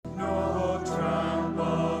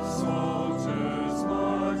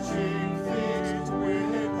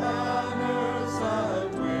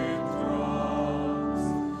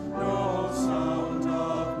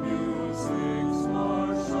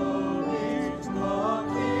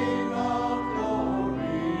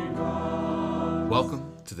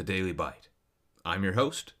Welcome to the Daily Bite. I'm your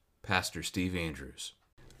host, Pastor Steve Andrews.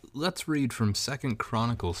 Let's read from 2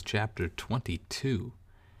 Chronicles chapter 22.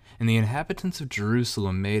 And the inhabitants of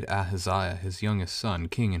Jerusalem made Ahaziah, his youngest son,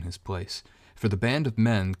 king in his place. For the band of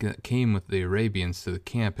men that came with the Arabians to the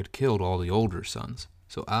camp had killed all the older sons.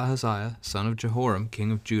 So Ahaziah, son of Jehoram,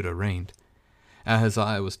 king of Judah, reigned.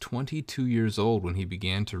 Ahaziah was 22 years old when he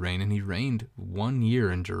began to reign, and he reigned 1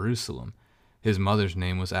 year in Jerusalem. His mother's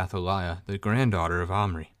name was Athaliah, the granddaughter of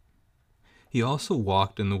Omri. He also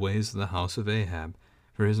walked in the ways of the house of Ahab,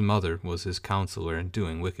 for his mother was his counselor in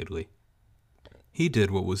doing wickedly. He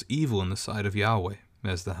did what was evil in the sight of Yahweh,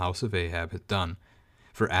 as the house of Ahab had done.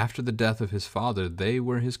 For after the death of his father they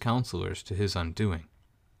were his counselors to his undoing.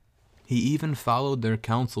 He even followed their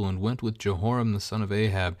counsel and went with Jehoram the son of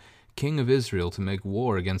Ahab, king of Israel, to make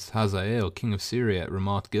war against Hazael, king of Syria, at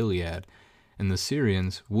Ramoth-Gilead. And the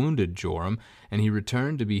Syrians wounded Joram, and he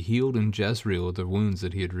returned to be healed in Jezreel of the wounds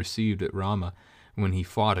that he had received at Ramah, when he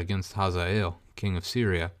fought against Hazael, king of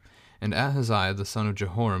Syria. And Ahaziah the son of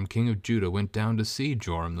Jehoram, king of Judah, went down to see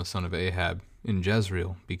Joram the son of Ahab in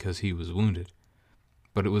Jezreel, because he was wounded.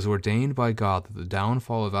 But it was ordained by God that the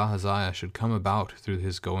downfall of Ahaziah should come about through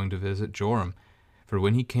his going to visit Joram. For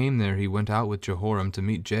when he came there, he went out with Jehoram to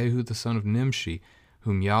meet Jehu the son of Nimshi,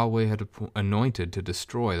 whom Yahweh had anointed to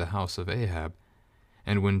destroy the house of Ahab.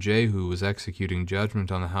 And when Jehu was executing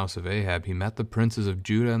judgment on the house of Ahab, he met the princes of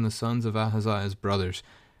Judah and the sons of Ahaziah's brothers,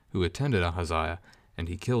 who attended Ahaziah, and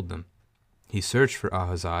he killed them. He searched for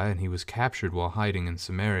Ahaziah, and he was captured while hiding in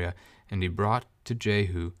Samaria, and he was brought to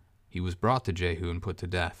Jehu and put to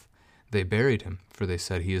death. They buried him, for they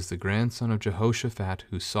said, "He is the grandson of Jehoshaphat,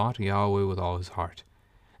 who sought Yahweh with all his heart."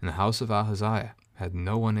 And the house of Ahaziah had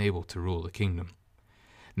no one able to rule the kingdom.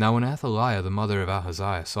 Now when Athaliah, the mother of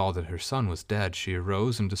Ahaziah, saw that her son was dead, she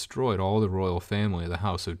arose and destroyed all the royal family of the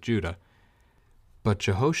house of Judah. But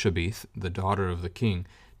Jehoshabeth, the daughter of the king,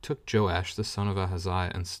 took Joash the son of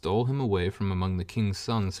Ahaziah and stole him away from among the king's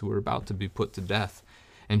sons who were about to be put to death,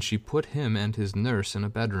 and she put him and his nurse in a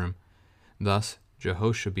bedroom. Thus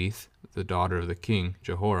Jehoshabeth, the daughter of the king,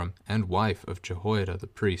 Jehoram, and wife of Jehoiada the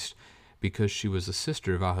priest, because she was a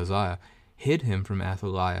sister of Ahaziah, hid him from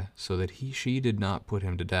Athaliah, so that she did not put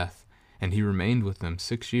him to death. And he remained with them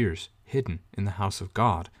 6 years, hidden in the house of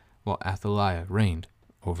God, while Athaliah reigned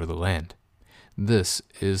over the land. This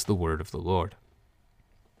is the word of the Lord.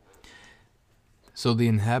 So the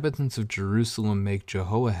inhabitants of Jerusalem make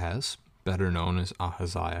Jehoahaz, better known as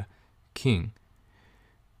Ahaziah, king.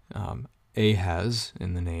 Ahaz,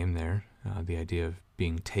 in the name there, the idea of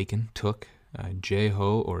being taken, took.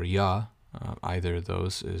 Jeho or Yah, either of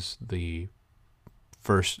those is the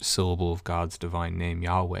first syllable of God's divine name,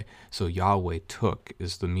 Yahweh. So Yahweh took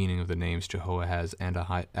is the meaning of the names Jehoahaz and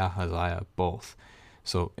Ahaziah both.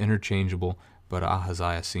 So interchangeable, but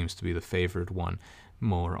Ahaziah seems to be the favored one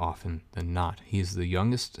more often than not. He is the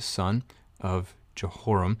youngest son of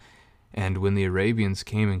Jehoram, and when the Arabians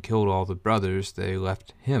came and killed all the brothers, they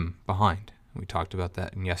left him behind. We talked about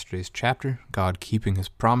that in yesterday's chapter, God keeping his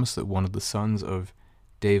promise that one of the sons of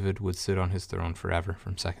David would sit on his throne forever,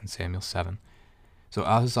 from 2 Samuel 7. So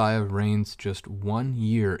Ahaziah reigns just 1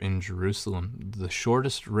 year in Jerusalem, the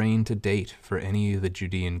shortest reign to date for any of the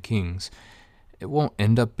Judean kings. It won't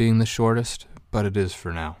end up being the shortest, but it is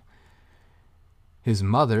for now. His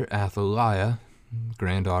mother, Athaliah,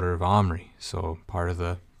 granddaughter of Omri, so part of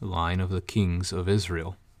the line of the kings of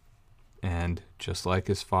Israel. And just like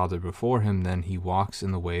his father before him, then he walks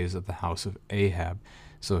in the ways of the house of Ahab.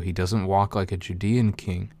 So he doesn't walk like a Judean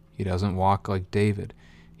king. He doesn't walk like David.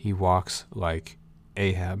 He walks like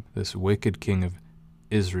Ahab, this wicked king of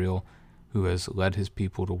Israel who has led his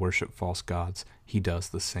people to worship false gods. He does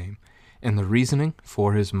the same. And the reasoning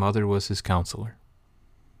for his mother was his counselor.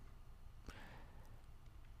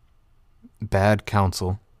 Bad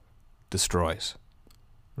counsel destroys.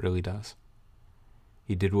 Really does.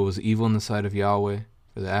 He did what was evil in the sight of Yahweh,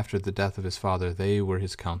 for after the death of his father, they were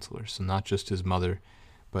his counselors. So not just his mother,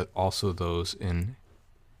 but also those in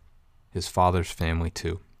his father's family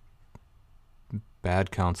too.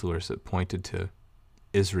 Bad counselors that pointed to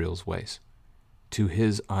Israel's ways, to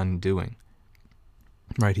his undoing.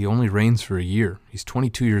 Right, he only reigns for a year. He's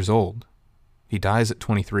 22 years old. He dies at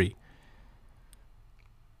 23.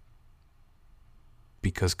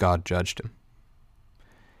 Because God judged him.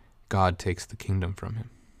 God takes the kingdom from him.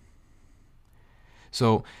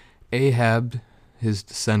 So Ahab, his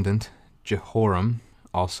descendant, Jehoram,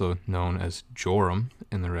 also known as Joram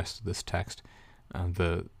in the rest of this text,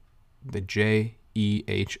 the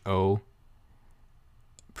Jeho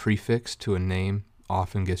prefix to a name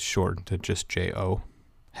often gets shortened to just Jo.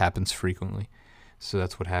 Happens frequently. So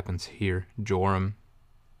that's what happens here. Joram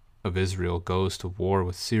of Israel goes to war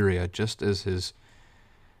with Syria just as his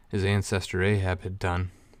ancestor Ahab had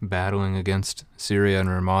done, battling against Syria and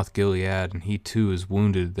Ramoth Gilead, and he too is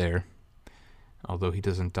wounded there, although he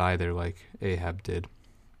doesn't die there like Ahab did.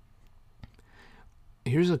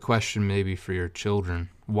 Here's a question maybe for your children.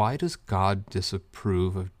 Why does God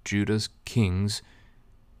disapprove of Judah's kings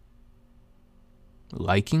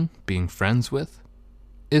liking, being friends with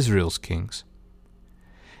Israel's kings?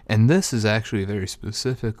 And this is actually very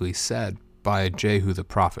specifically said by Jehu the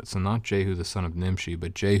prophet. So not Jehu the son of Nimshi,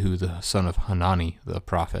 but Jehu the son of Hanani the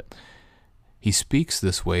prophet. He speaks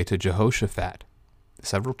this way to Jehoshaphat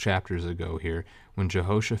several chapters ago here, when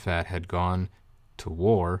Jehoshaphat had gone to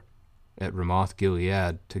war at Ramoth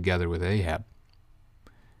Gilead together with Ahab.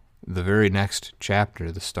 The very next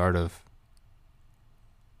chapter, the start of,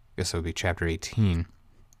 I guess it would be chapter 18,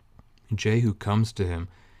 Jehu comes to him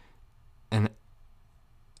and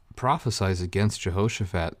prophesies against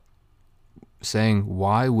Jehoshaphat, saying,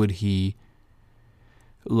 why would he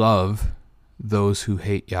love those who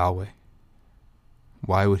hate Yahweh?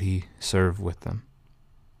 Why would he serve with them?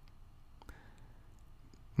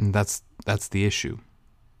 And that's the issue.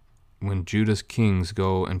 When Judah's kings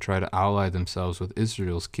go and try to ally themselves with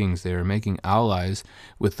Israel's kings, they are making allies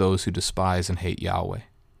with those who despise and hate Yahweh.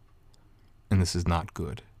 And this is not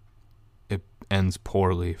good. It ends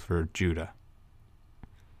poorly for Judah.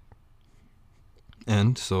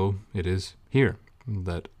 And so it is here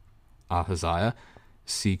that Ahaziah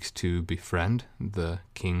seeks to befriend the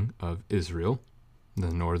king of Israel,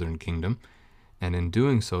 the northern kingdom, and in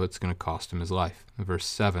doing so, it's going to cost him his life. Verse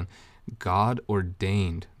 7, God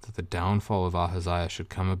ordained that the downfall of Ahaziah should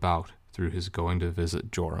come about through his going to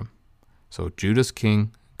visit Joram. So Judah's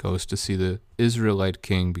king goes to see the Israelite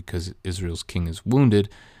king because Israel's king is wounded,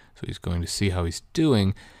 so he's going to see how he's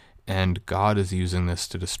doing, and God is using this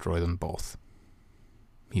to destroy them both.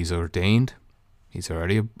 He's ordained, he's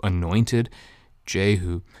already anointed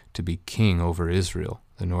Jehu to be king over Israel,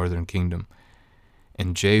 the northern kingdom.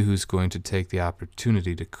 And Jehu's going to take the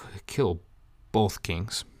opportunity to kill both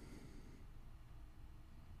kings.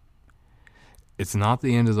 It's not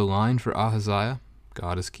the end of the line for Ahaziah.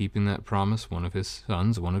 God is keeping that promise. One of his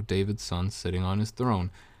sons, one of David's sons, sitting on his throne.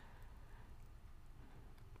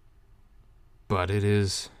 But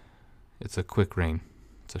it's a quick reign.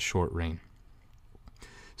 It's a short reign.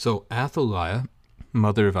 So Athaliah,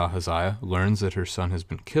 mother of Ahaziah, learns that her son has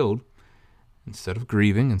been killed. Instead of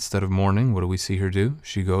grieving, instead of mourning, what do we see her do?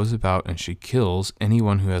 She goes about and she kills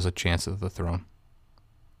anyone who has a chance at the throne.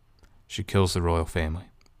 She kills the royal family.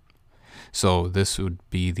 So this would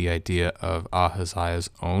be the idea of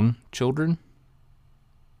Ahaziah's own children,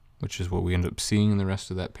 which is what we end up seeing in the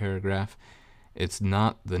rest of that paragraph. It's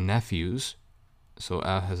not the nephews. So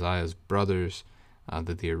Ahaziah's brothers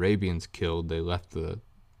that the Arabians killed, they left the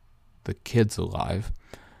kids alive.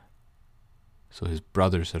 So his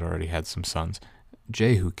brothers had already had some sons.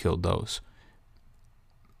 Jehu killed those.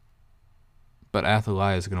 But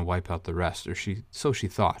Athaliah is going to wipe out the rest, or so she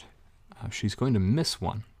thought. She's going to miss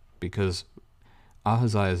one, because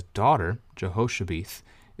Ahaziah's daughter, Jehoshabeth,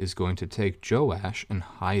 is going to take Joash and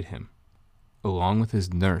hide him, along with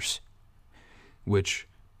his nurse, which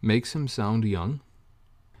makes him sound young,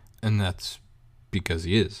 and that's because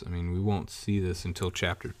he is. I mean, we won't see this until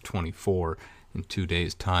chapter 24, in 2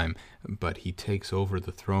 days' time, but he takes over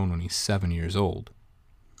the throne when he's 7 years old.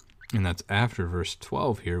 And that's after verse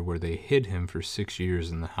 12 here, where they hid him for 6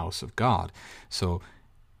 years in the house of God. So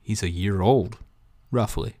he's a year old,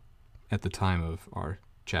 roughly, at the time of our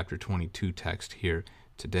chapter 22 text here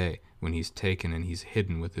today, when he's taken and he's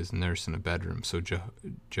hidden with his nurse in a bedroom. So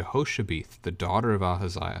Jehoshabeth, the daughter of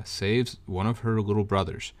Ahaziah, saves one of her little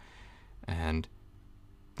brothers, and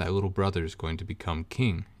that little brother is going to become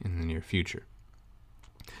king in the near future.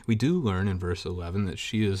 We do learn in verse 11 that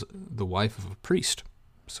she is the wife of a priest.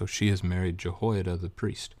 So she has married Jehoiada the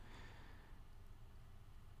priest.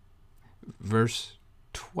 Verse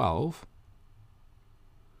 12,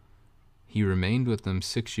 he remained with them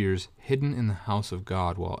 6 years, hidden in the house of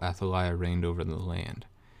God, while Athaliah reigned over the land.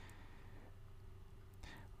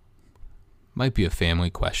 Might be a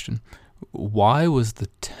family question. Why was the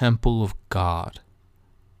temple of God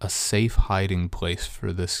a safe hiding place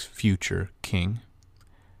for this future king?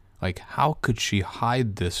 Like, how could she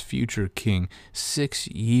hide this future king 6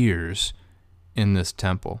 years in this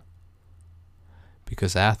temple?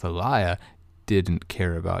 Because Athaliah didn't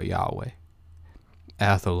care about Yahweh.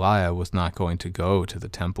 Athaliah was not going to go to the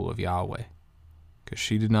temple of Yahweh because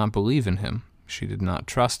she did not believe in him. She did not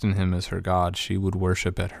trust in him as her God. She would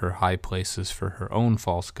worship at her high places for her own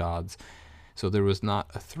false gods. So there was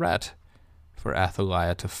not a threat for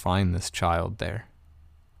Athaliah to find this child there.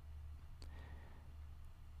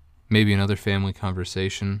 Maybe another family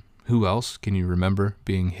conversation. Who else can you remember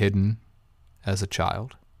being hidden as a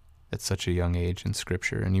child at such a young age in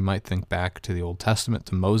Scripture? And you might think back to the Old Testament,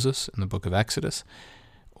 to Moses in the book of Exodus,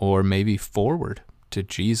 or maybe forward to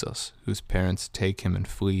Jesus, whose parents take him and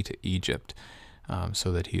flee to Egypt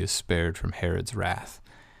so that he is spared from Herod's wrath.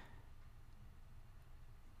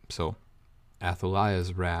 So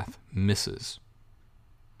Athaliah's wrath misses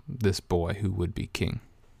this boy who would be king.